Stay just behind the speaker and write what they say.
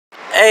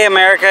Hey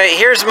America,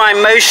 here's my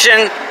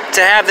motion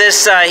to have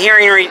this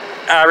hearing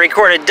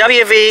recorded.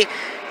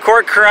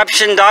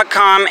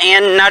 wvcourtcorruption.com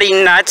and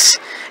Nutty Nuts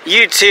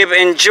YouTube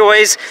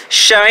enjoys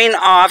showing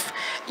off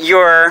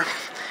your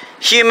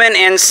human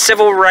and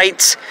civil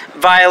rights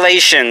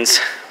violations.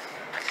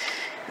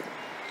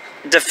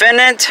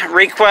 Defendant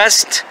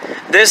requests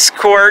this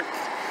court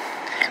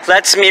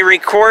lets me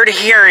record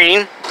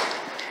hearing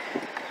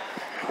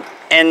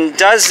and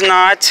does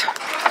not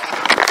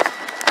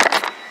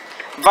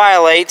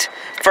violate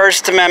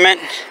First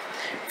Amendment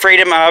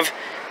freedom of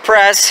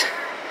press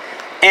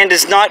and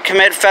does not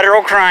commit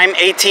federal crime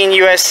 18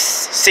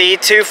 U.S.C.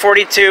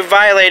 242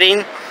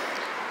 violating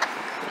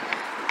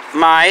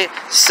my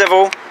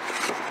civil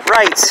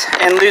rights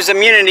and lose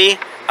immunity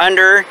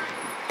under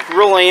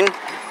ruling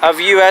of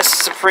U.S.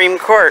 Supreme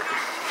Court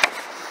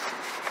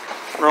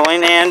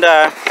ruling. And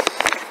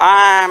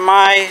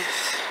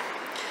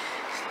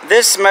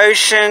this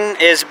motion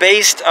is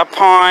based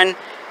upon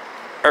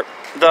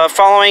the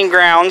following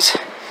grounds: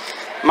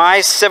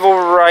 my civil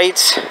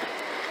rights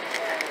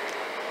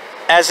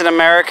as an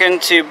American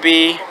to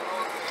be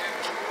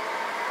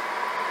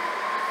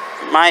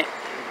my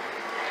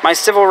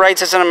civil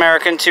rights as an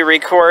American to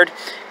record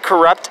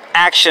corrupt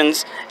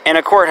actions in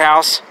a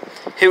courthouse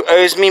who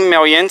owes me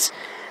millions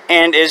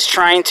and is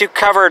trying to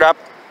cover it up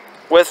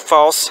with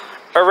false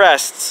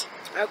arrests.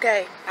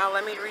 Okay, now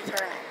let me return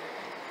it.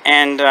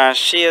 And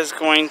she is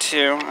going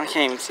to, I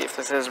can't even see if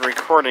this is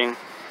recording,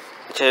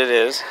 which it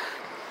is.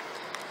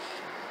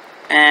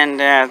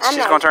 And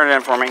she's going to turn it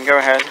in for me. Go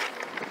ahead.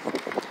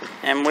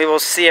 And we will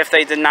see if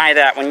they deny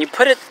that. When you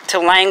put it to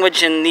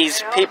language in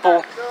these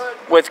people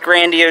with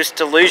grandiose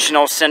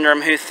delusional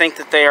syndrome who think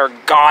that they are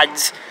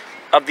gods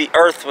of the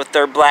earth with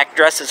their black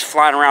dresses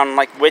flying around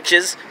like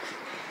witches,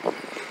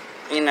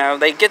 you know,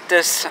 they get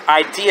this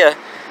idea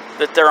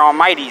that they're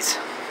almighties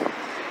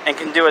and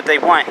can do what they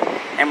want.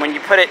 And when you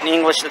put it in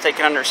English that they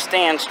can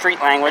understand,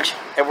 street language,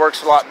 it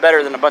works a lot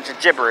better than a bunch of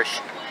gibberish.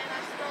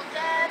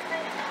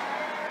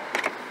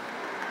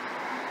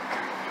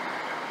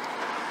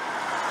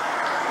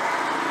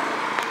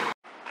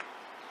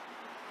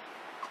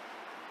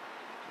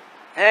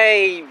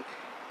 Hey,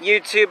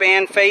 YouTube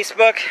and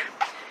Facebook,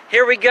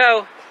 here we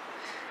go.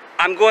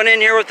 I'm going in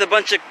here with a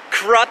bunch of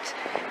corrupt,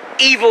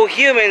 evil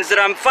humans that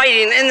I'm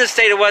fighting in the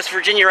state of West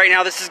Virginia right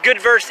now. This is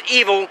good versus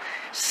evil,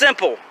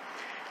 simple.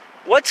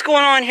 What's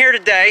going on here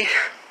today?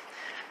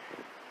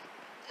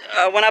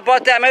 When I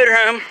bought that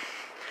motorhome,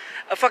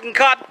 a fucking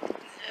cop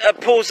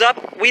pulls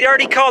up. We'd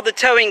already called the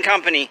towing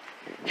company,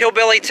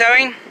 Hillbilly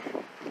Towing.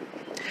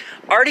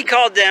 Already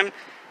called them.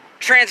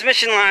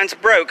 Transmission lines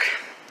broke.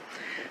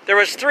 There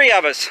was 3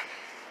 of us.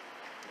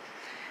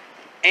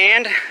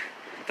 And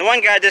the one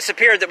guy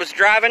disappeared that was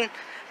driving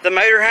the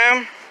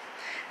motorhome.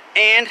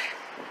 And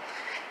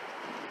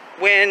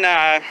when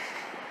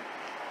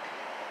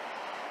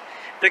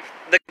the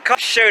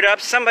cops showed up,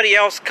 somebody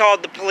else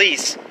called the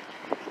police.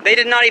 They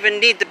did not even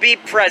need to be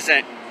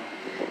present.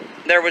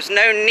 There was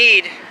no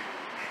need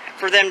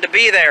for them to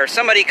be there.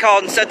 Somebody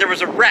called and said there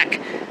was a wreck.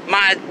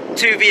 My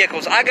 2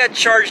 vehicles. I got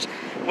charged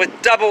with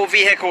double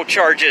vehicle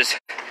charges,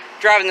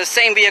 driving the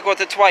same vehicle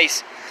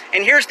twice.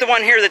 And here's the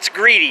one here that's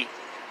greedy.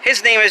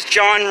 His name is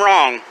John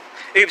Wrong.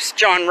 Oops,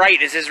 John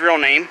Wright is his real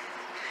name.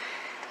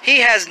 He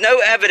has no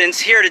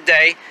evidence here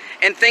today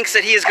and thinks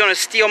that he is going to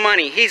steal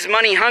money. He's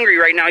money hungry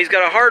right now. He's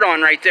got a heart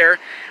on right there,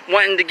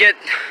 wanting to get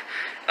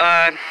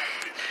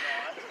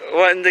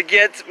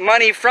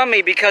money from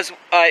me because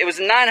it was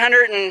a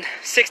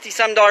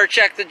 $960-some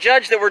check. The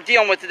judge that we're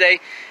dealing with today,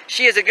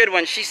 she is a good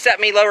one. She set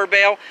me lower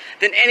bail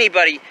than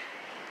anybody.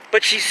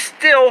 But she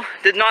still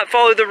did not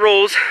follow the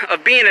rules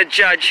of being a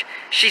judge.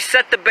 She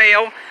set the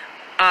bail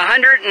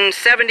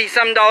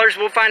 $170-some.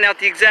 We'll find out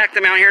the exact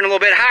amount here in a little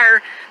bit,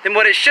 higher than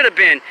what it should have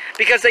been,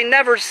 because they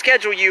never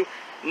schedule you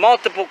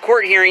multiple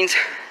court hearings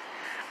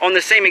on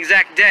the same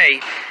exact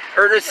day,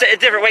 or a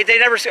different way. They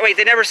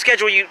never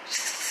schedule you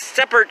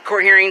separate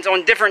court hearings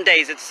on different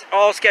days. It's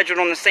all scheduled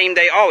on the same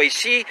day always.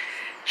 She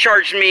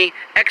charged me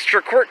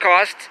extra court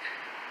costs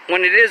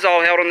when it is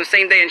all held on the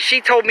same day, and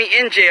she told me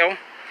in jail,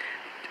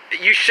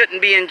 you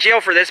shouldn't be in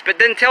jail for this, but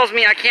then tells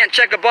me I can't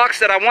check a box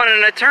that I want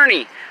an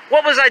attorney.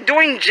 What was I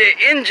doing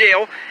in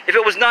jail if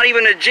it was not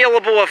even a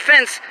jailable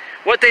offense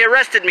what they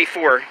arrested me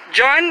for?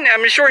 John,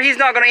 I'm sure he's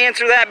not going to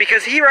answer that,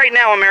 because he right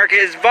now, America,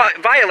 is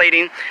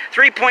violating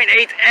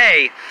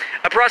 3.8a.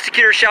 A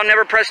prosecutor shall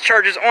never press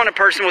charges on a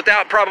person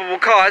without probable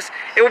cause.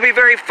 It will be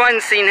very fun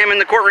seeing him in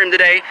the courtroom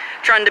today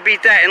trying to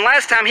beat that. And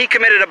last time he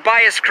committed a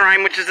bias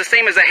crime, which is the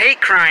same as a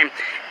hate crime,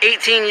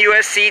 18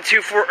 U.S.C.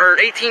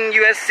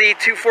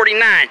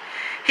 249.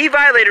 He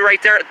violated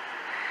right there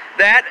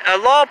that. A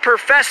law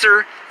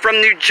professor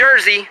from New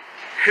Jersey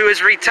who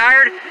is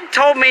retired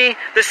told me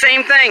the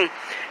same thing.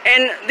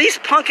 And these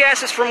punk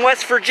asses from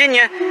West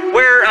Virginia,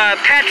 where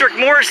Patrick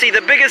Morrissey,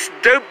 the biggest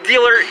dope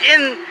dealer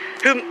in,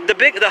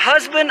 the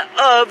husband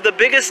of the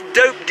biggest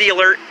dope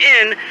dealer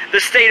in the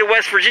state of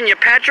West Virginia,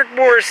 Patrick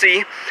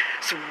Morrissey's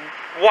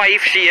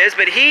wife she is,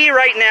 but he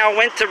right now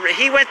went to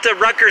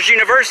Rutgers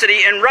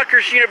University, and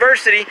Rutgers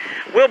University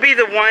will be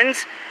the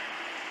ones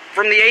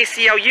from the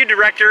ACLU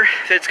director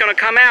that's going to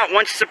come out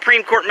once the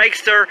Supreme Court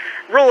makes their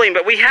ruling.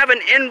 But we have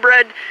an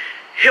inbred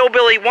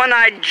hillbilly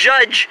one-eyed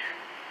judge,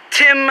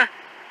 Tim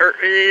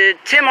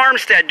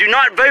Armstead. Do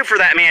not vote for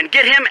that man.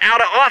 Get him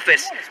out of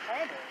office.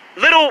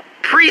 Little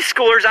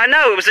preschoolers, I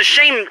know, it was a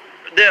shame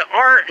that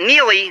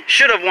Neely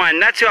should have won.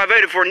 That's who I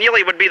voted for.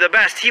 Neely would be the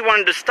best. He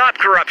wanted to stop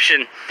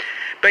corruption.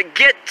 But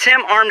get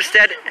Tim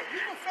Armstead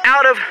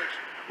out of...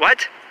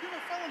 What?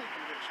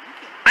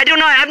 I do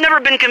not. I've never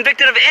been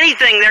convicted of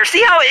anything there.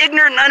 See how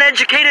ignorant,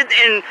 uneducated,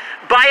 and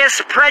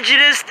biased,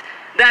 prejudiced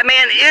that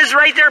man is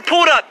right there?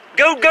 Pull it up.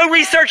 Go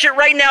research it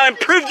right now and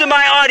prove to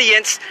my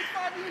audience.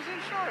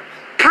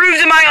 Prove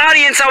to my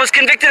audience I was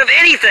convicted of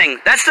anything.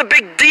 That's the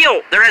big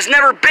deal. There has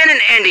never been an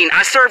ending.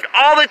 I served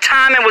all the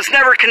time and was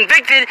never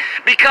convicted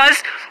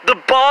because the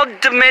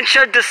bald,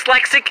 dementia,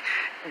 dyslexic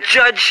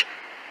Judge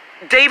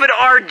David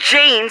R.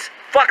 James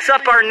fucks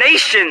up our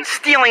nation,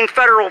 stealing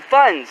federal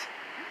funds.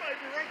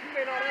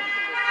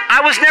 I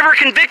was never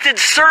convicted,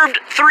 served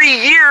 3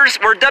 years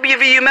where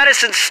WVU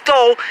Medicine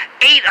stole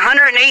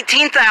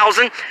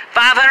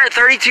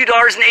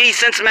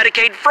 $818,532.80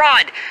 Medicaid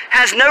fraud.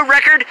 Has no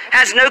record,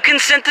 has no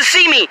consent to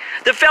see me.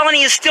 The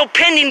felony is still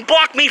pending,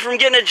 blocked me from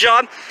getting a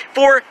job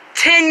for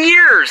 10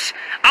 years.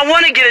 I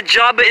want to get a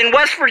job, but in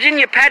West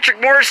Virginia,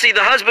 Patrick Morrissey,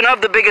 the husband of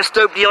the biggest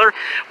dope dealer,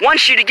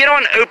 wants you to get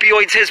on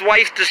opioids his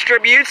wife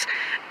distributes,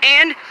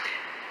 and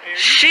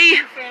she...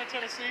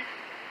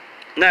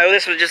 No,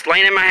 this was just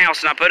laying in my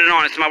house and I put it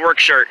on. It's my work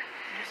shirt.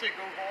 Did you say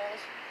go balls?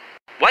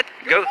 What?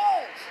 Go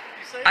balls!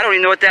 You say I don't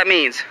even know what that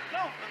means.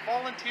 No, the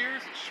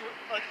volunteers, it's short,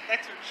 like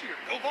extra cheer.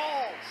 Go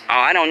balls! Oh,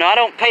 I don't know. I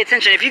don't pay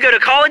attention. If you go to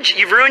college,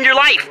 you've ruined your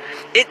life.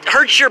 It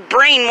hurts your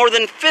brain more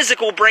than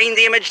physical brain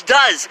damage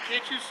does.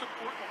 Can't you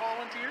support the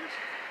volunteers?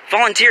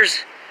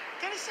 Volunteers?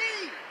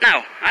 Tennessee!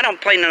 No, I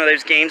don't play none of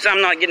those games. I'm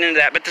not getting into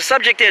that. But the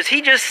subject is,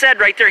 he just said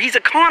right there, he's a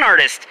con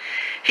artist.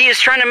 He is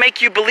trying to make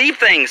you believe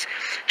things.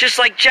 Just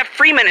like Jeff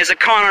Freeman is a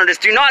con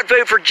artist. Do not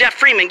vote for Jeff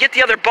Freeman. Get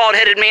the other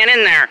bald-headed man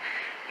in there.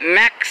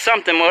 Mac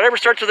something, whatever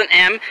starts with an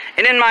M.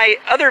 And in my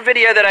other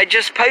video that I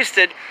just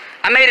posted,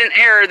 I made an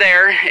error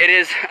there. It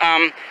is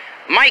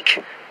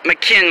Mike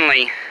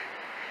McKinley.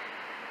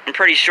 I'm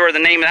pretty sure the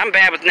name, I'm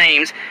bad with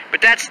names,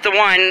 but that's the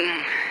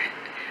one,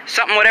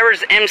 something,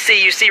 whatever's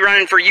MC you see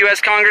running for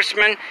U.S.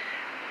 Congressman.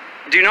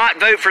 Do not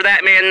vote for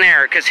that man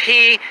there, because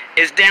he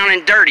is down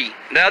and dirty.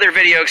 The other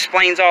video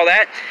explains all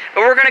that.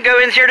 But we're going to go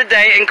in here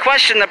today and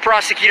question the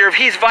prosecutor if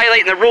he's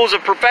violating the rules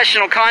of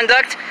professional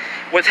conduct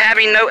with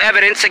having no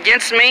evidence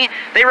against me.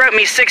 They wrote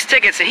me 6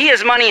 tickets, and he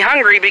is money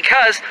hungry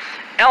because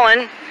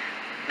Ellen,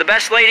 the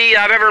best lady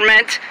I've ever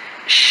met,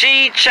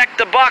 she checked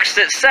the box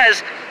that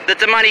says that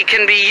the money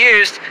can be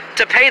used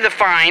to pay the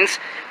fines.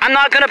 I'm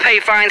not going to pay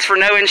fines for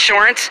no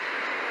insurance,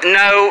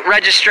 no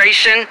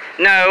registration,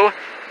 no...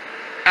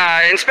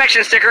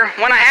 inspection sticker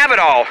when I have it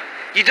all.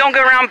 You don't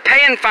go around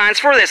paying fines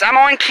for this. I'm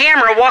on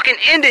camera walking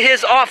into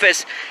his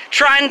office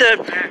trying to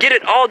get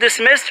it all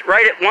dismissed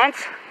right at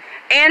once,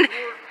 and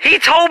he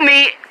told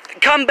me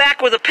come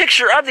back with a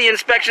picture of the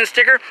inspection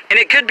sticker and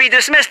it could be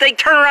dismissed. They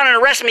turn around and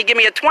arrest me, give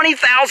me a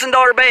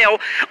 $20,000 bail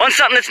on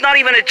something that's not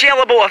even a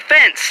jailable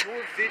offense.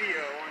 Your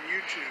video on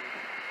YouTube,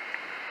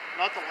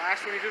 not the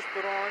last one you just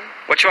put on.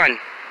 Which one?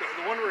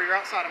 The one where you're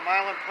outside of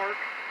Milan Park.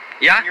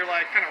 Yeah? And you're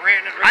like kind of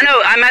ranting. I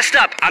know, I messed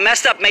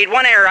up, made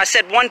one error. I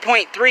said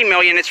 1.3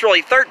 million, it's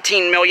really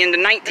 13 million to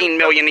 19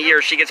 million a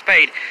year she gets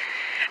paid.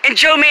 And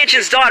Joe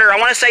Manchin's daughter, I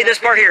want to say this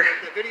part here.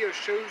 The video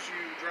shows you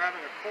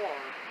driving a car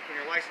when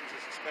your license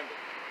is suspended.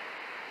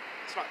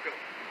 It's not good.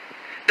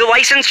 The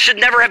license should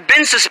never have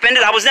been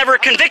suspended. I was never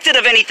convicted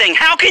of anything.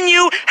 How can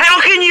you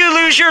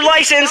lose your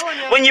license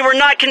when you were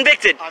not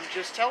convicted? I'm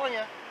just telling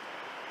you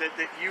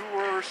that you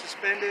were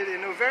suspended in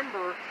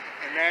November.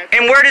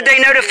 And where did they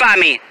notify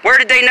me? Where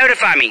did they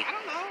notify me? I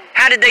don't know.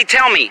 How did they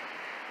tell me?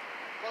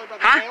 Probably by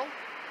the Huh? mail.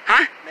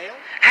 Huh? Mail?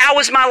 How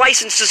was my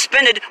license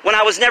suspended when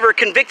I was never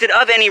convicted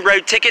of any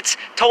road tickets,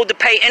 told to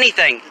pay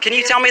anything? Can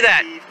you tell me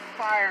that? He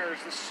fires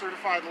the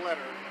certified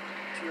letter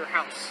to your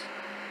house.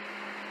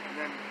 And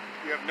then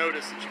you have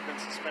notice that you've been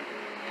suspended.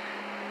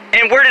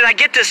 And where did I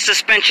get this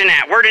suspension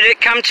at? Where did it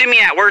come to me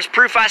at? Where's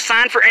proof I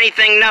signed for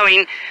anything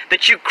knowing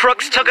that you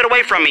crooks took it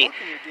away from me?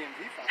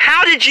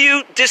 How did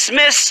you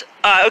dismiss,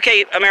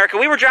 okay, America,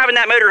 we were driving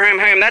that motorhome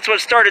home. That's what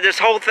started this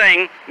whole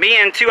thing. Me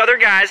and 2 other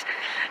guys.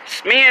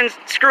 Me and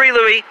Screwy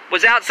Louie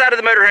was outside of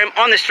the motorhome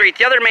on the street.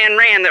 The other man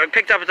ran that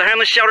picked up at the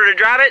homeless shelter to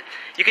drive it.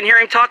 You can hear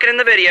him talking in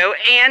the video.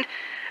 And,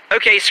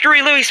 okay,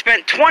 Screwy Louie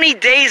spent 20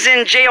 days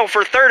in jail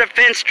for 3rd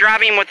offense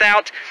driving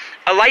without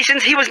a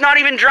license. He was not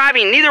even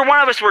driving. Neither one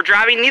of us were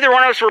driving. Neither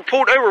one of us were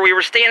pulled over. We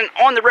were standing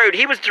on the road.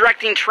 He was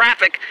directing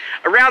traffic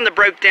around the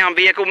broke down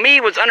vehicle.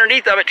 Me was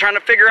underneath of it trying to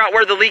figure out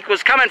where the leak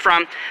was coming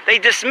from. They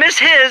dismiss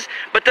his,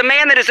 but the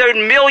man that is owed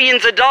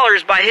millions of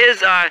dollars by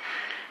his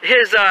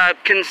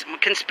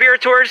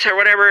conspirators or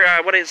whatever,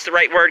 what is the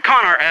right word?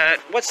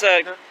 What's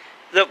the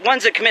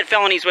ones that commit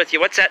felonies with you?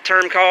 What's that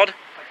term called?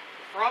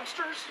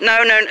 Fraudsters?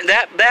 No,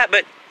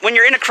 but when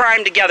you're in a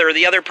crime together,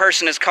 the other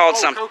person is called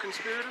something.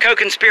 Co-conspirator?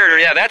 Co-conspirator,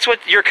 yeah, that's what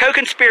your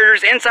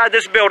co-conspirators inside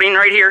this building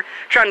right here,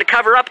 trying to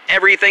cover up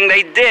everything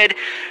they did,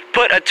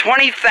 put a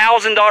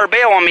 $20,000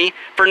 bail on me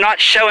for not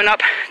showing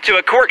up to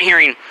a court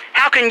hearing.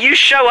 How can you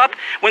show up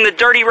when the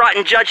dirty,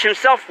 rotten judge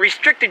himself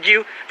restricted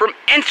you from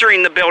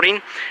entering the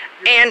building?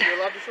 And You're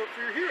allowed to show up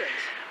for your hearings.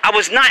 I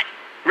was not.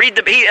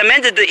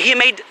 He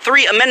made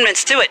 3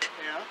 amendments to it.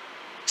 Yeah.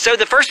 So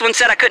the first one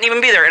said I couldn't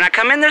even be there. And I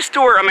come in this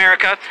door,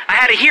 America. I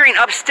had a hearing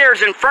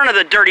upstairs in front of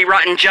the dirty,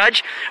 rotten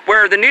judge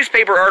where the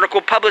newspaper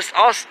article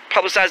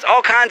publicized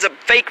all kinds of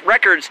fake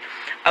records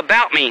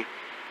about me,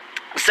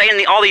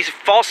 saying all these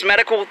false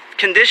medical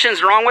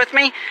conditions wrong with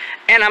me.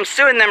 And I'm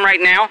suing them right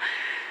now.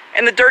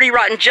 And the dirty,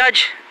 rotten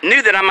judge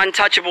knew that I'm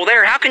untouchable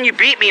there. How can you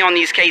beat me on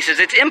these cases?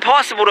 It's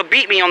impossible to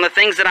beat me on the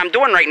things that I'm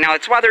doing right now.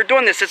 That's why they're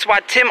doing this. It's why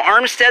Tim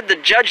Armstead, the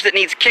judge that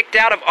needs kicked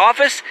out of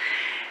office,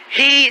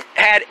 he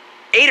had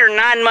 8 or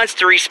 9 months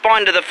to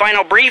respond to the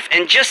final brief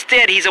and just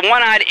did. He's a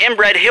one-eyed,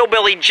 inbred,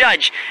 hillbilly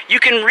judge. You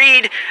can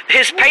read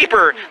his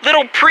paper.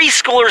 Little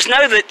preschoolers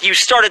know that you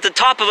start at the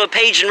top of a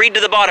page and read to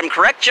the bottom.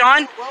 Correct,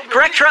 John?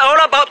 Correct?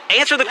 Hold up.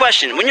 Answer the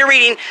question. When you're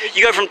reading,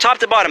 you go from top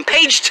to bottom.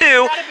 Page 2.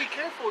 You gotta be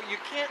careful. You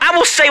can't. I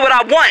will say what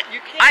I want.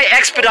 I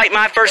expedite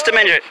my First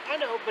Amendment. I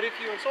know, but if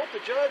you insult the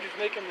judge who's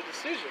making the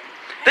decision.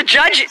 The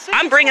judge,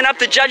 I'm bringing up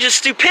the judge's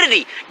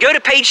stupidity. Go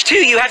to page 2.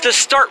 You have to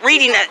start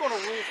reading it.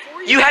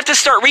 You have to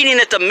start reading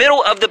at the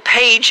middle of the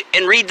page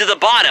and read to the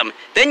bottom.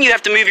 Then you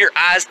have to move your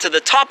eyes to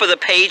the top of the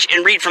page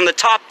and read from the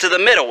top to the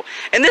middle.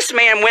 And this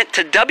man went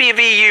to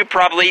WVU,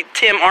 probably,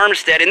 Tim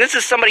Armstead, and this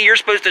is somebody you're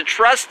supposed to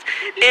trust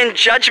in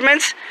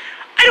judgments.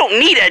 I don't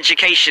need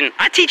education.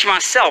 I teach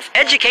myself.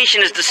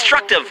 Education is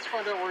destructive. Let's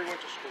find out where he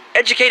went to school.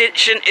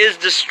 Education is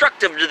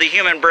destructive to the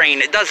human brain.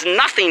 It does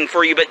nothing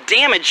for you but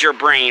damage your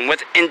brain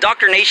with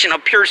indoctrination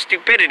of pure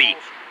stupidity.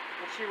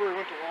 Let's see where he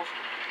went to Wall Street.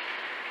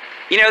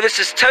 You know, this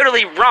is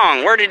totally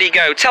wrong. Where did he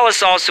go? Tell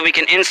us all so we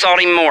can insult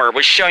him more.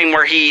 Was showing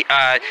where he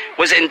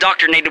was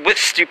indoctrinated with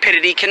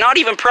stupidity. Cannot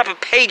even prep a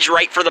page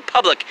right for the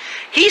public.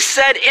 He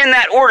said in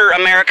that order,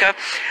 America,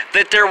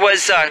 that there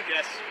was...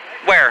 Yes.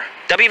 Where?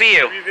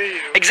 WVU. WVU.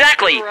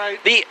 Exactly.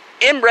 Right. The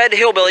inbred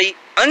hillbilly,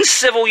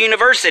 uncivil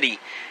university.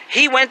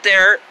 He went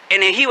there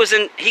and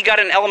he got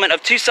an element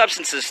of 2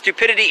 substances,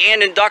 stupidity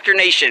and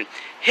indoctrination.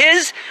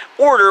 His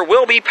order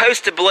will be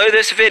posted below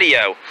this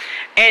video.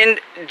 And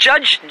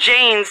Judge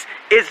Janes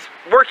is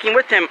working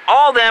with him.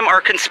 All of them are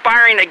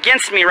conspiring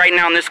against me right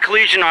now in this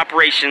collusion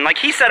operation. Like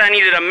he said I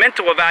needed a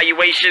mental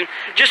evaluation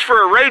just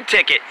for a road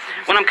ticket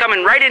when I'm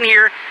coming right in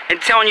here and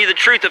telling you the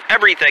truth of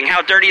everything,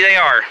 how dirty they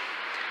are.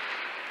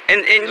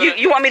 And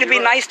you want me to be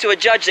nice to a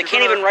judge that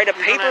can't even write a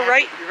paper,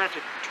 right? You're going to have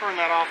to turn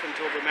that off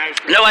until the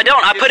magistrate... No, I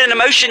don't. I put in a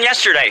motion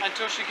yesterday.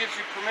 Until she gives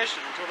you permission.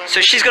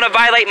 So she's going to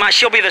violate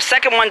she'll be the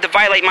second one to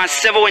violate my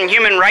civil and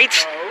human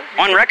rights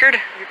on record?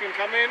 You can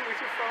come in with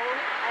your phone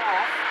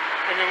off,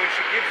 and then when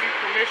she gives you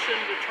permission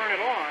to turn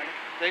it on,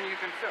 then you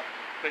can film.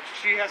 But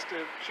she has to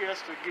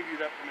give you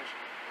that permission.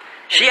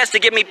 She has to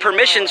give me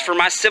permissions for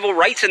my civil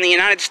rights in the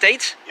United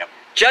States? Yep.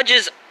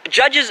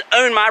 Judges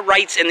own my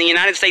rights in the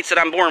United States that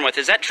I'm born with.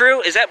 Is that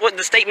true? Is that what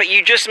the statement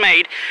you just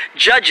made?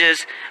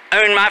 Judges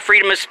own my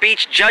freedom of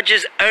speech.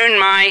 Judges own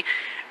my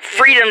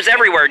freedoms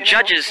everywhere.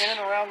 Judges. In and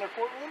around their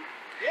courtroom?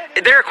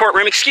 Yeah. Their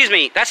courtroom, excuse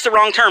me. That's the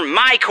wrong term.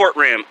 My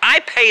courtroom.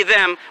 I pay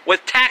them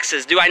with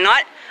taxes, do I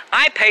not?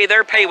 I pay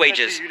their pay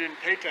wages. You didn't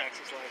pay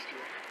taxes last year.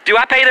 Do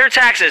I pay their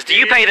taxes? Do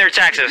you pay their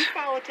taxes? Did you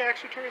file a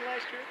tax return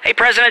last year? Hey,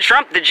 President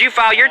Trump, did you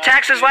file your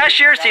taxes last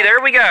year? See, there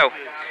we go.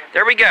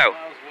 There we go.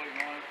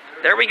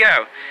 There we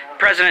go.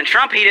 President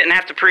Trump, he didn't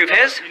have to prove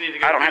his.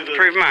 I don't have to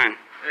prove mine.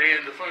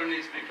 And the phone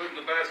needs to be put in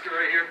the basket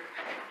right here.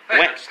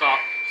 Hey, stop.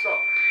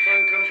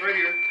 Phone comes right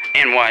here.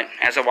 And what?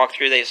 As I walk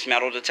through, they have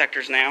metal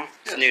detectors now?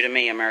 It's new to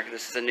me, America.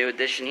 This is a new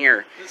addition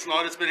here. It's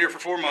not. It's been here for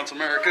 4 months,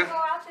 America.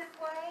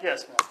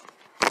 Yes,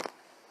 ma'am.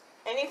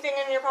 Anything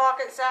in your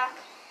pocket, Zach?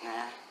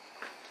 Nah.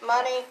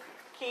 Money,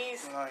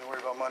 keys? I ain't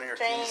worried about money or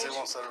Change. keys. They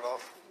won't set it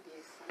off.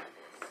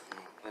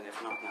 And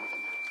if not,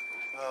 nothing.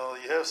 Well,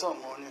 you have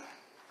something on you.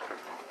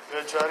 Go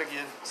ahead, try it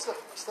again. Step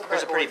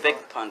There's a back pretty away big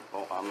from it.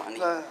 punt on money.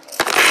 Nah.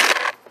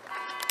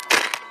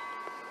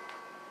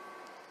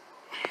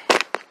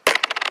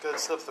 Go ahead,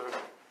 step through.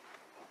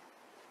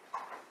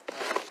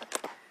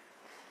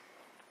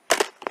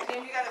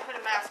 And you gotta put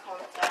a mask on,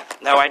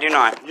 Zach. No, I do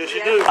not. Yes,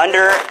 you do.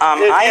 Under,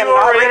 I am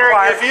not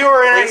required. If you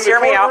are entering Please hear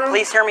the me out. courtroom,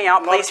 Please hear me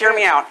out. not a Please hear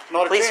me out. chance.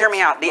 Not a Please hear me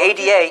chance. out. The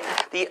ADA,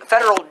 the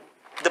Federal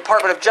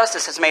Department of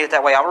Justice has made it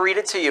that way. I will read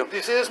it to you. Do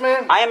you see this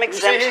man? I am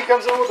exempt. You see he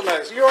comes in with a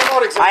mask. You are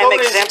not exempt. I am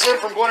Nobody is exempt.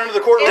 from going into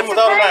the courtroom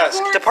without a mask.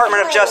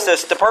 Department of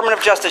Justice,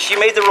 you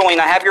made the ruling.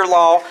 I have your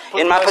law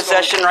in my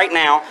possession right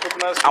now.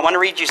 I want to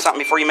read you something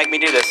before you make me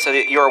do this so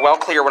that you are well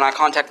clear when I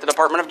contact the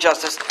Department of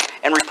Justice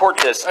and report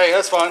this. Hey,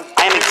 that's fine.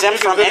 I am exempt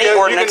from any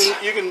ordinance.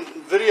 You can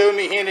video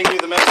me handing you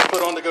the mask to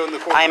put on to go in the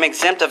courtroom. I am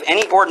exempt of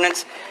any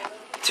ordinance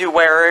to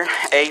wear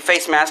a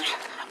face mask.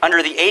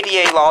 Under the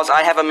ADA laws,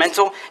 I have a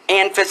mental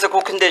and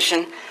physical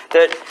condition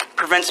that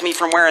prevents me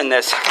from wearing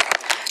this.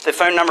 The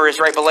phone number is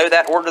right below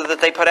that order that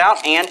they put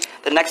out. And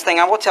the next thing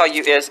I will tell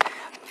you is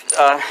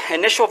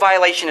initial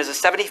violation is a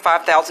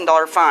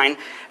 $75,000 fine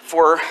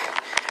for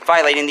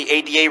violating the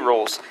ADA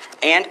rules.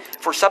 And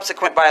for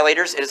subsequent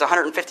violators, it is a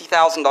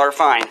 $150,000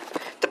 fine.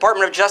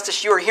 Department of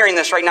Justice, you are hearing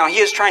this right now. He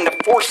is trying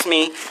to force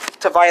me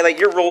to violate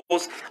your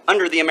rules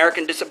under the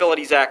American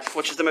Disabilities Act,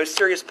 which is the most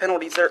serious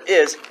penalties there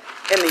is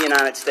in the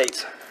United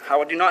States.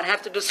 I do not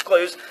have to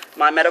disclose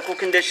my medical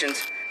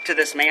conditions to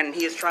this man, and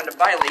he is trying to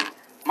violate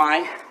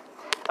my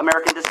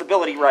American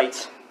disability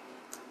rights.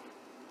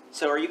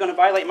 So are you going to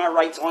violate my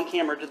rights on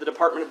camera to the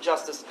Department of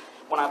Justice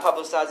when I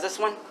publicize this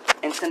one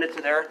and send it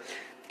to their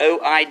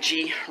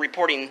OIG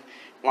reporting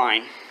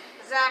line?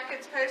 Zach,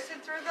 it's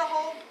posted through the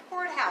whole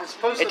courthouse.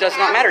 It does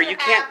not matter. You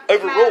can't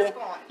overrule.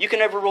 You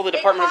can overrule the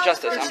Department of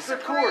Justice. It's the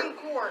court.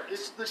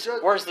 It's the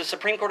judge. Where's the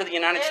Supreme Court of the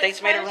United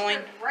States made a ruling?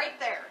 Right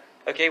there.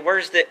 Okay,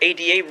 where's the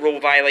ADA rule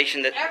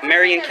violation that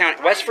Marion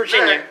County, West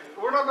Virginia?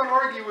 We're not going to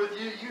argue with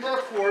you. You have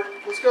court.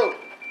 Let's go.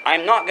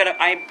 I'm not gonna.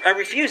 I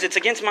refuse. It's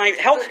against my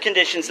health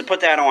conditions to put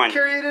that on.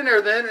 Carry it in there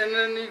then, and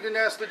then you can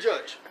ask the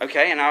judge.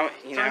 Okay, and I'll,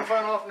 Turn the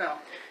phone off now.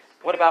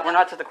 What about we're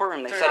not to the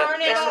courtroom? They said Turn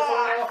it Turn the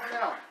phone off. off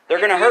now. they're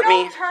gonna If hurt you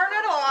me. don't turn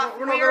it off,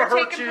 We're not we are going to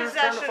hurt taking you. Turn the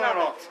possession phone of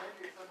off.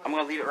 it. I'm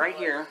gonna leave it right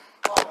here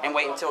and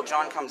wait until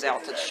John comes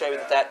out to show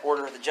that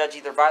order of the judge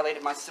either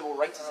violated my civil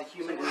rights as a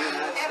human in the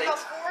United And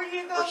States. before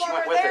you go Or she went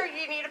over with there, it.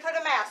 you need to put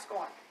a mask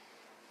on.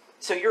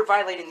 So you're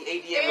violating the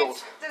ADA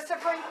rules. It's the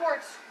Supreme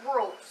Court's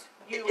rules.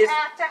 You It's-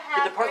 have to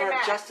have The Department a of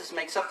mask. Justice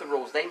makes up the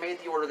rules. They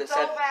made the order that Don't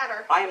said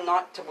matter. I am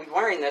not to be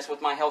wearing this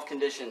with my health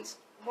conditions.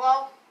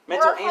 Well,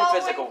 Mental we're and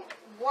following physical.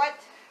 What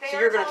they So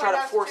are you're going to try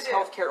telling to us force do.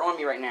 health care on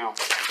me right now.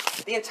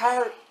 The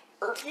entire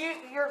earth.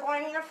 You're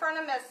going in front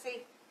of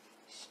Missy.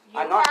 You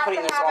I'm not have putting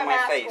to this have on a my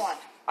mask face. on.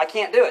 I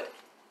can't do it.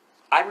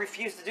 I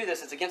refuse to do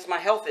this. It's against my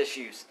health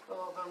issues.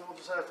 Well, then we'll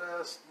just have to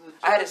ask the judge.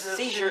 I had a if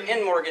seizure she-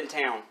 in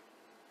Morgantown.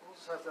 We'll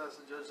just have to ask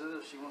the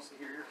judge if she wants to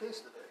hear your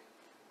case today.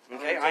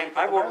 Okay, Until you put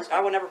I the will. mask I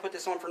on. will never put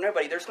this on for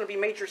nobody. There's going to be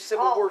major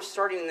civil Oh. wars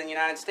starting in the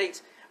United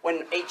States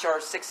when HR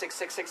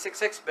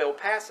 666666 bill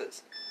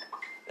passes.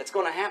 That's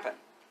going to happen.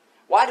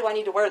 Why do I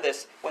need to wear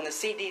this when the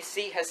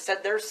CDC has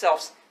said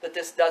themselves that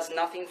this does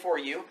nothing for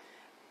you?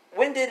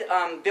 When did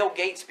Bill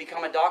Gates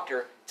become a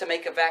doctor to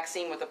make a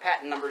vaccine with a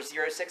patent number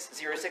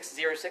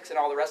 060606 and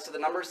all the rest of the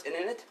numbers in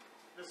it?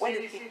 The When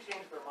did CDC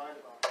changed their mind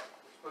about it. They're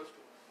supposed to.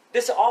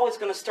 This is always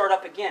going to start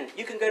up again.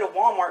 You can go to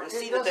Walmart and It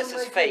see that this doesn't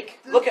is make a fake.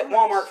 Look at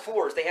difference. Walmart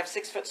floors. They have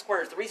 6-foot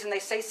squares. The reason they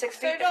say 6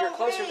 feet, They if you're don't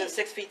closer than need-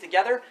 6 feet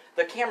together,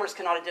 the cameras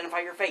cannot identify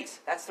your face.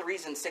 That's the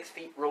reason 6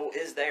 feet rule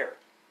is there.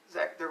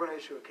 Zach, they're going to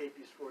issue a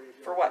KPs for you. If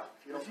you For don't- what?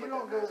 If you If you put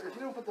don't that go, mask if on.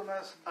 you don't put the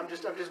mask, I'm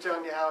just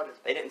telling you how it is.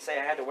 They didn't say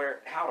I had to wear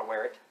it, how to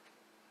wear it.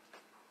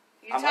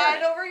 You I'm tie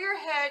wearing it it. over your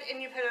head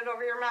and you put it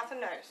over your mouth and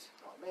nose.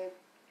 Oh, man,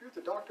 you're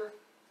the doctor.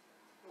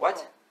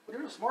 What?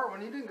 you're a smart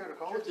one. You didn't go to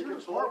college. Sure, You're a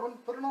give smart blood. one.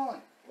 Put it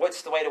on.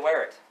 What's the way to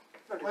wear it?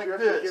 No, did Like you have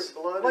to this.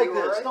 give blood? Like Are you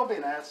all this. right? Don't be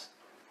an ass.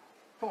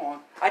 Come on.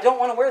 I don't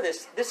want to wear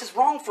this. This is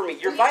wrong for me.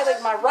 You're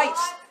violating my rights.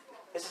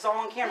 This is all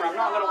on camera. I'm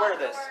not going to wear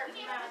this.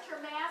 You can't put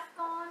your mask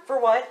on. For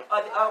what?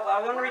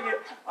 I'm going to read you.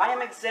 I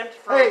am exempt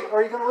from... Hey,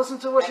 are you going to listen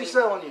to what she's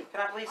telling you?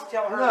 Can I please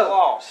tell her the No.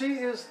 law? She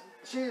is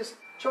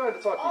trying to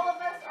talk to All you. of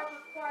us are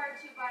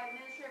required to, by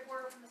administrative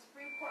order from the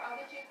Supreme Court. I'll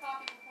get you a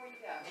copy before you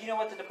go. Do you know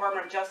what the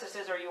Department of Justice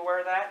is? Are you aware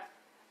of that?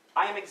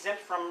 I am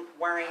exempt from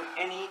wearing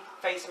any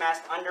face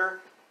mask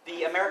under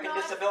the American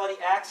Disability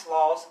Act's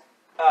laws.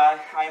 I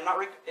am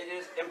not.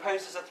 It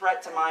imposes a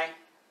threat to my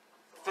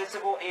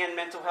physical and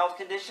mental health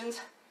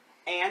conditions,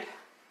 and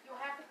You'll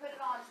have to put it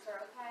on, sir,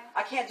 okay?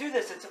 I can't do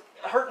this. It's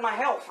hurting my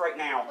health right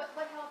now. What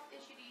health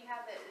issue do you have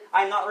that is...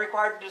 I am not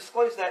required to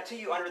disclose that to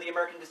you under the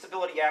American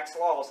Disability Act's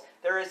laws.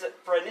 There is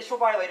for initial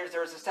violators,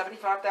 there is a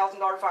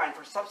 $75,000 fine.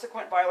 For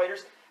subsequent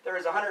violators, there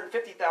is a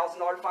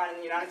 $150,000 fine in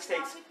the United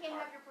States. We can't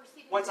have your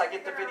proceedings. Once I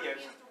get the You're gonna videos.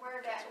 refuse to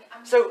wear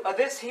that. So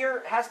this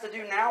here has to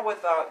do now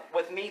with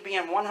me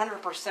being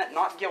 100%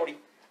 not guilty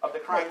of the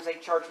crimes they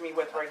charged me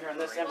with right here in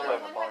this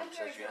envelope.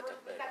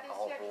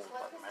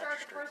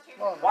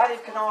 Why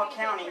did Kanawha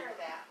County?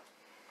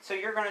 So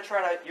you're going to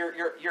try to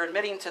you're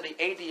admitting to the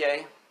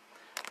ADA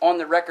on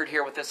the record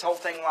here with this whole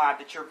thing live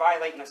that you're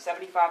violating a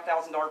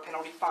 $75,000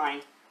 penalty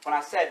fine when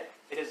I said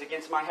it is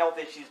against my health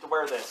issues to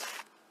wear this.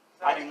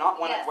 I do not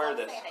want to wear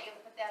this.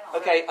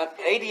 Okay,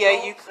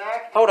 ADA, you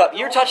hold up.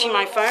 You're touching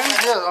my phone.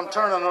 Yeah, I'm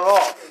turning it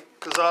off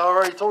because I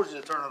already told you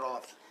to turn it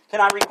off. Can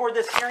I record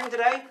this hearing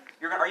today?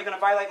 Are you going to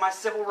violate my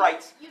civil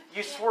rights?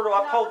 You swore to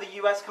uphold the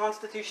U.S.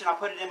 Constitution. I'll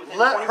put it in within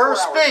 24 Let her hours.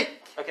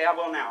 speak. Okay, I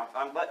will now.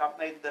 I've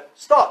made the...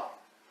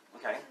 Stop.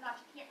 Okay.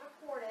 You can't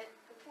record it.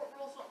 The court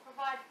rules don't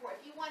provide for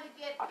it. If you want to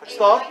get a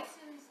Stop.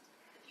 license,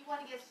 if you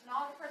want to get a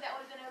stenographer, that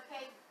would have been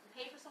okay.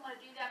 Pay for someone to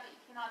do that, but you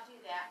cannot do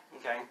that.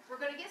 Okay. We're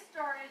going to get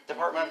started.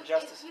 Department of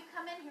Justice. If you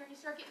come in here and you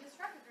start getting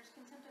disruptive, there's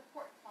contempt of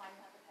court fine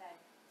you have to pay.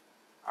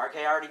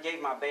 Okay, I already gave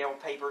my bail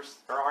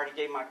papers, or I already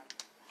gave my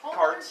Whole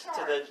cards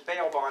to nother the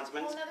bail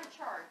bondsmen. Whole another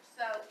charge.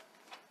 So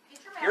get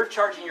your mask You're on,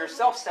 charging you will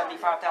yourself get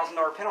started, $75,000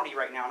 okay? penalty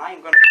right now, and I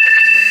am going to take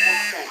the full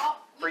extent.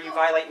 for you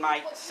violate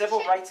my civil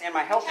rights and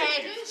my health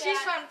Hey, issues.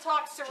 she's trying to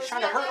talk to her. She's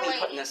trying to hurt me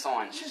putting this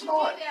on. She's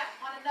not. Do that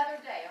on another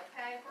day,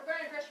 okay? We're going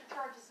to address your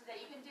charges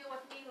today. You can deal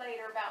with me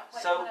later about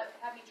what you want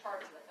to have me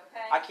charged with,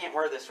 okay? I can't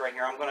wear this right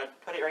here. I'm going to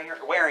put it right here,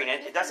 wearing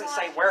it. It doesn't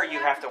say where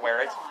you have to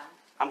wear it.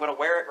 I'm going to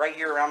wear it right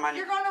here around my...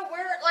 You're going to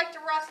wear it like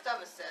the rest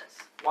of us is.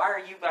 Why are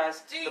you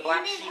guys the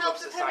black sheep of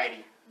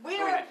society? We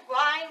are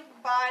abiding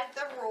by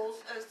the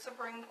rules of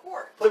Supreme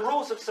Court. The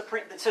rules of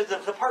Supreme... So the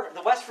Department...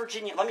 The West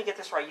Virginia... Let me get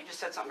this right. You just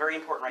said something very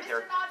important right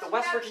there. The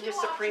West Virginia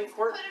Supreme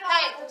Court...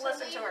 Hey,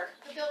 listen to her.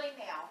 The building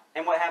now.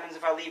 And what happens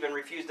if I leave and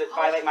refuse to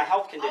violate my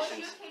health conditions? I'll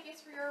issue a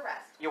capias for your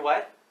arrest. You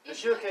what?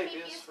 Issue a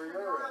capias for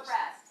your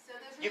arrest. So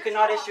you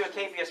cannot issue a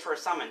capias for a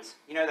summons.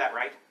 You know that,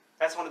 right?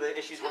 That's one of the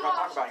issues we're going to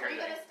talk about here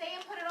today. Are you going to stay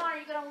and put it on, or are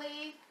you going to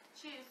leave?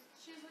 Choose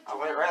what you I'll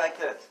want. wear it right like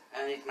this,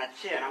 underneath my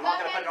chin. I'm not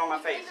going to put it on my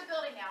face. Leave the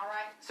building now,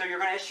 right? So you're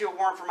going to issue a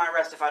warrant for my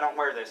arrest if I don't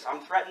wear this. I'm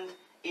threatened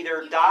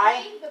either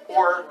die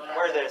or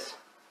wear this.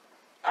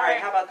 All right,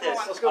 how about this?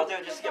 I'll do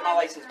it just to get my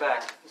license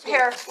back.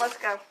 Here, let's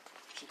go.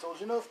 She told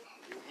you nothing.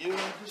 You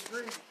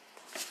disagree.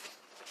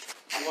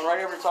 I'm going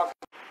right over to talk.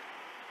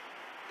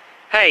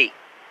 Hey,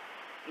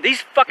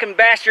 these fucking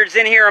bastards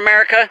in here,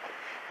 America,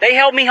 they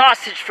held me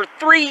hostage for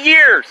 3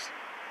 years,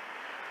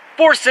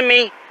 forcing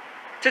me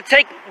to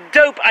take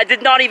dope I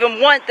did not even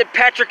want that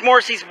Patrick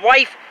Morrissey's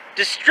wife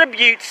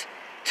distributes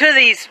to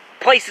these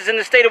places in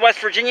the state of West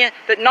Virginia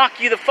that knock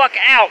you the fuck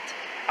out.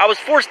 I was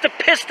forced to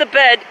piss the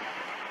bed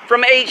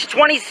from age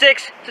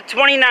 26 to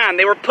 29.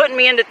 They were putting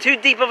me into too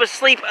deep of a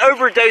sleep,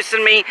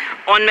 overdosing me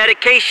on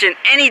medication.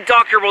 Any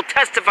doctor will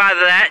testify to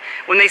that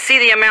when they see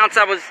the amounts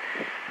I was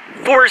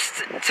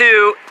forced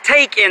to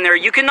take in there.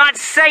 You cannot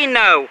say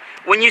no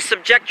when you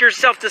subject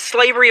yourself to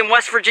slavery, and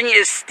West Virginia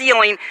is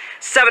stealing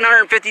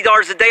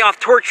 $750 a day off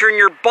torturing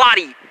your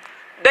body.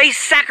 They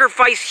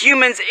sacrifice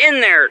humans in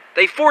there.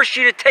 They force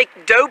you to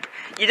take dope.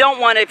 You don't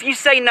want it. If you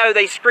say no,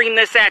 they scream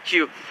this at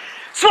you.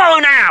 Swallow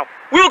now!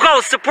 We'll call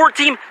a support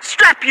team,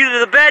 strap you to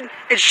the bed,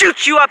 and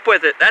shoot you up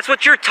with it. That's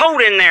what you're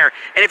told in there.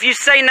 And if you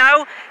say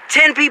no,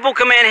 10 people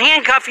come in,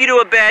 handcuff you to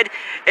a bed,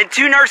 and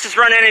 2 nurses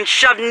run in and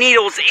shove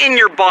needles in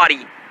your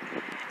body.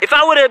 If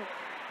I would have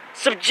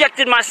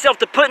subjected myself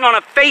to putting on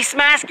a face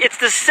mask, it's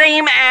the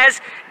same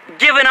as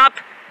giving up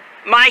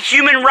my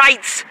human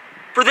rights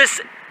for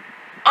this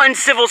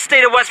uncivil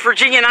state of West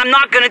Virginia, and I'm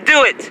not going to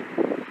do it.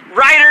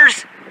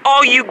 Writers,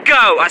 all you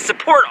go. I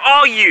support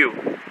all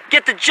you.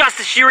 Get the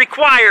justice you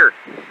require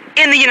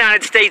in the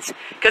United States,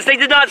 because they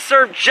did not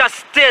serve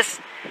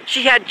justice.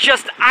 She had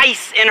just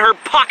ice in her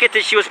pocket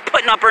that she was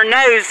putting up her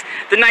nose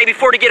the night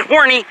before to get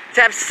horny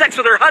to have sex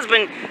with her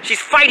husband she's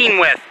fighting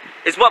with,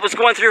 is what was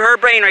going through her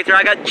brain right there.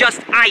 I got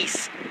just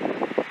ice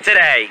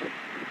today,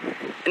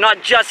 and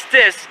not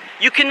justice.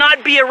 You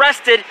cannot be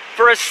arrested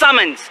for a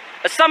summons.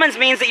 A summons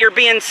means that you're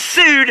being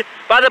sued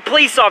by the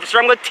police officer.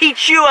 I'm going to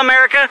teach you,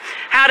 America,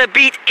 how to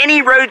beat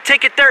any road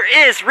ticket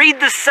there is. Read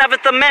the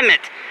 7th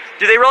Amendment.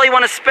 Do they really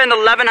want to spend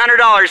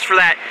 $1,100 for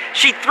that?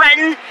 She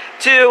threatened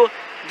to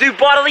do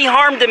bodily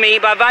harm to me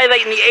by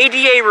violating the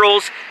ADA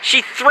rules.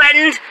 She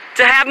threatened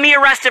to have me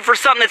arrested for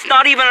something that's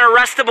not even an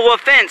arrestable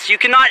offense. You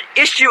cannot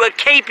issue a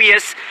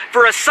capias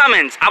for a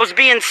summons. I was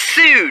being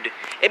sued.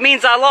 It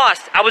means I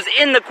lost. I was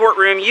in the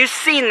courtroom. You've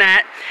seen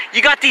that.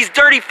 You got these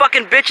dirty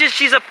fucking bitches.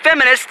 She's a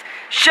feminist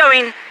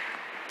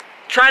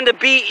trying to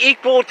be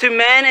equal to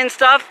men and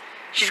stuff.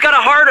 She's got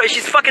a heart.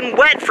 She's fucking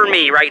wet for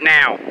me right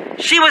now.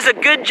 She was a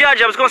good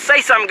judge. I was going to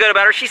say something good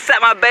about her. She set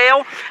my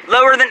bail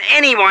lower than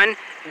anyone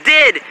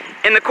did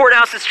in the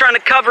courthouse that's trying to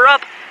cover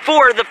up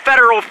for the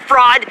federal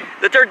fraud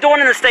that they're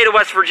doing in the state of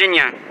West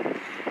Virginia.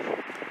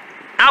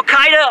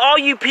 Al-Qaeda, all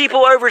you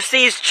people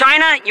overseas,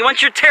 China, you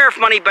want your tariff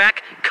money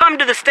back, come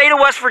to the state of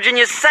West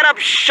Virginia, set up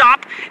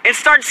shop, and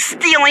start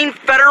stealing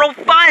federal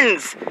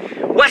funds.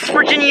 West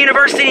Virginia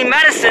University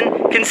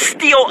Medicine can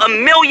steal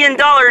 $1 million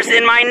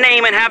in my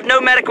name and have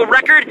no medical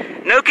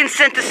record, no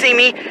consent to see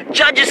me.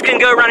 Judges can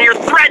go around here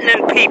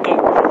threatening people.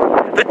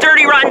 The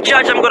dirty, rotten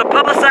judge, I'm going to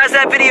publicize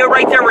that video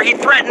right there where he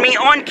threatened me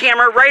on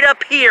camera, right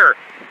up here.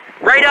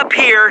 Right up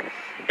here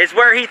is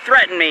where he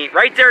threatened me.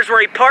 Right there is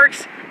where he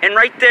parks, and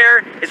right there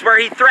is where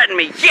he threatened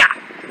me. Yeah,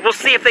 we'll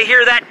see if they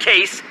hear that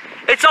case.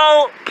 It's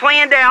all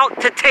planned out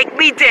to take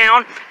me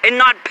down and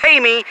not pay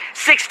me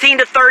 $16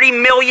 to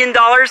 $30 million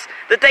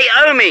that they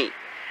owe me.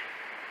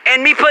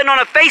 And me putting on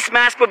a face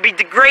mask would be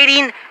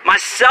degrading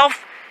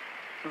myself,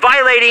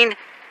 violating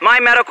my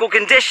medical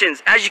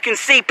conditions. As you can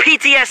see,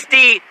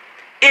 PTSD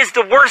is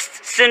the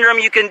worst syndrome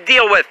you can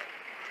deal with.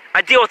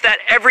 I deal with that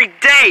every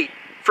day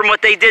from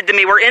what they did to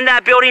me. We're in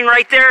that building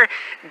right there.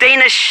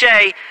 Dana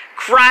Shea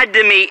cried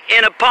to me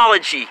in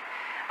apology.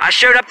 I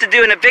showed up to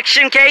do an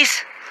eviction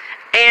case,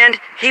 and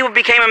he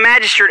became a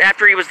magistrate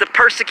after he was the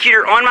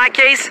persecutor on my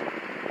case.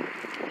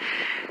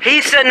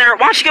 He's sitting there,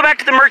 why don't you go back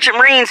to the Merchant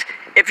Marines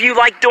if you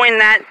like doing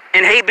that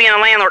and hate being a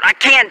landlord. I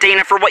can't,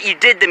 Dana, for what you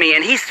did to me.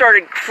 And he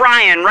started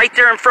crying right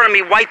there in front of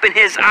me, wiping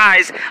his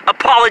eyes,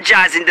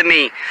 apologizing to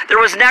me. There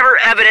was never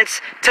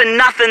evidence to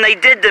nothing they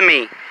did to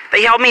me.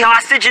 They held me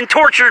hostage and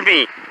tortured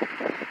me.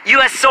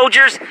 U.S.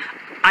 soldiers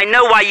I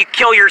know why you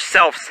kill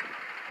yourselves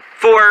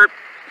for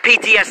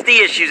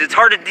PTSD issues. It's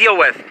hard to deal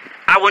with.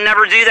 I will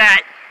never do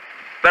that.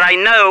 But I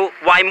know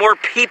why more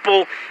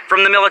people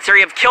from the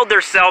military have killed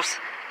themselves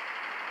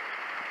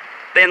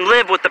than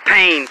live with the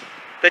pain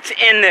that's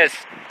in this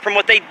from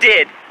what they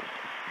did.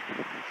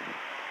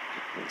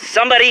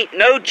 Somebody,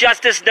 no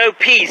justice, no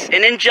peace.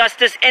 And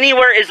injustice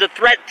anywhere is a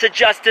threat to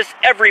justice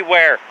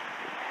everywhere.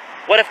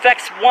 What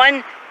affects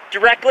one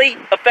directly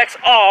affects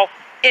all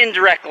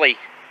indirectly.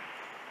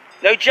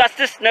 No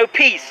justice, no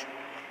peace.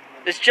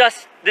 This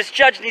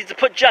judge needs to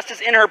put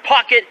justice in her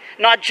pocket,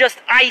 not just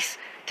ice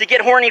to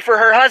get horny for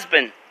her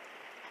husband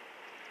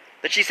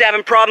that she's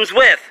having problems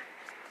with.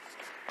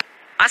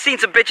 I seen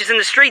some bitches in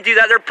the street do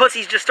that. Their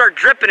pussies just start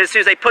dripping as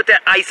soon as they put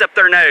that ice up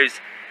their nose.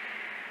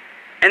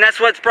 And that's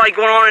what's probably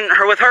going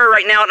on with her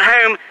right now at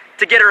home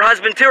to get her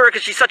husband to her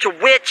because she's such a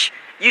witch.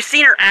 You've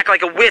seen her act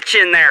like a witch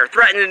in there,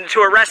 threatening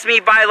to arrest me,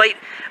 violate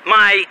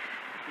my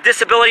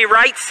disability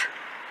rights.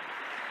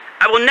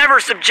 I will never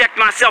subject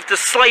myself to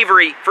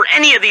slavery for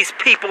any of these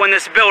people in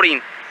this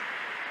building.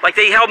 Like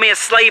they held me a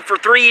slave for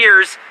 3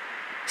 years,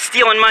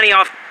 stealing money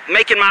off,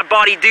 making my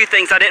body do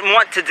things I didn't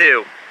want to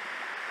do.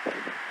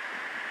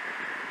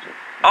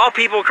 All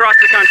people across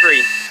the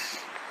country.